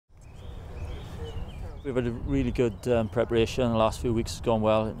We've had a really good preparation. The last few weeks has gone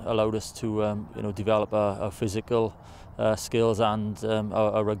well. It allowed us to develop our physical skills and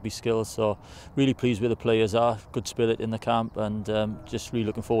our rugby skills. So really pleased with the players are. Good spirit in the camp, and just really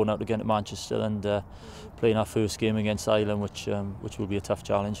looking forward now to getting to Manchester and playing our first game against Ireland, which will be a tough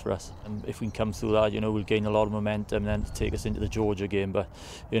challenge for us. And if we can come through that, we'll gain a lot of momentum then to take us into the Georgia game. But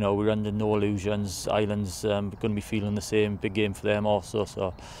we're under no illusions. Ireland's going to be feeling the same. Big game for them also.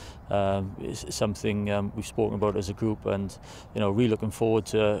 So. It's something we've spoken about as a group, and really looking forward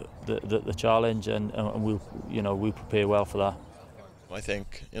to the challenge, and we'll prepare well for that. I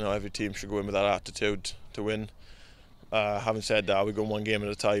think every team should go in with that attitude to win. Having said that, we're going one game at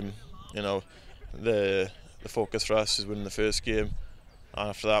a time. The focus for us is winning the first game, and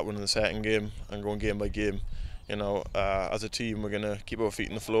after that winning the second game, and going game by game. As a team, we're going to keep our feet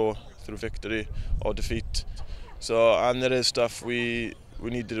in the floor through victory or defeat. So, and there is stuff we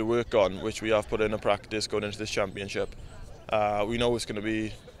need to work on, which we have put in a practice going into this championship. We know it's going to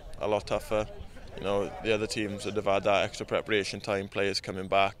be a lot tougher. The other teams that have had that extra preparation time, players coming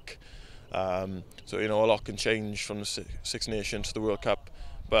back. So a lot can change from the Six Nations to the World Cup.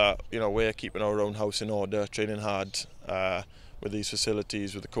 But we're keeping our own house in order, training hard with these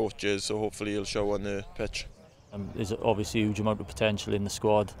facilities, with the coaches. So hopefully it'll show on the pitch. There's obviously a huge amount of potential in the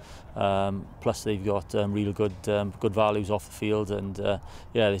squad. Plus they've got real good values off the field, and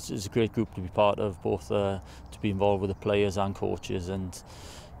it's a great group to be part of, both to be involved with the players and coaches, and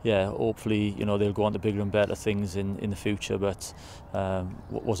hopefully they'll go on to bigger and better things in the future. But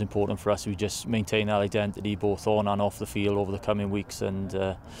what was important for us, we just maintain our identity both on and off the field over the coming weeks, and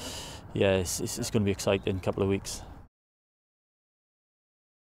it's going to be exciting couple of weeks.